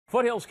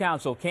Foothills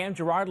Council, Cam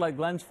Gerard led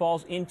Glens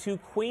Falls into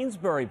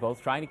Queensbury,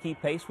 both trying to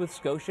keep pace with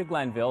Scotia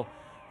Glenville,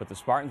 but the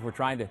Spartans were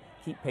trying to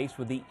keep pace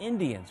with the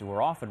Indians, who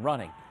were off and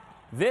running.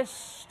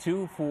 This,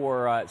 too,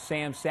 for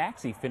Sam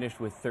Sachs. He finished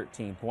with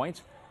 13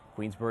 points.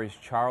 Queensbury's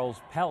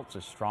Charles Peltz,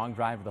 a strong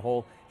drive to the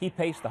hole. He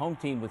paced the home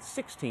team with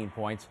 16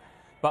 points.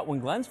 But when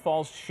Glens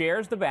Falls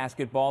shares the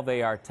basketball,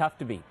 they are tough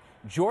to beat.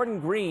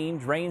 Jordan Green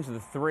drains the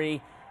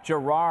three.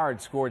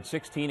 Gerard scored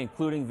 16,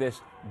 including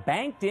this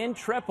banked-in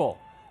triple.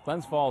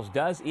 Glens Falls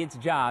does its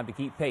job to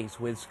keep pace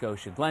with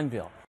Scotia Glenville.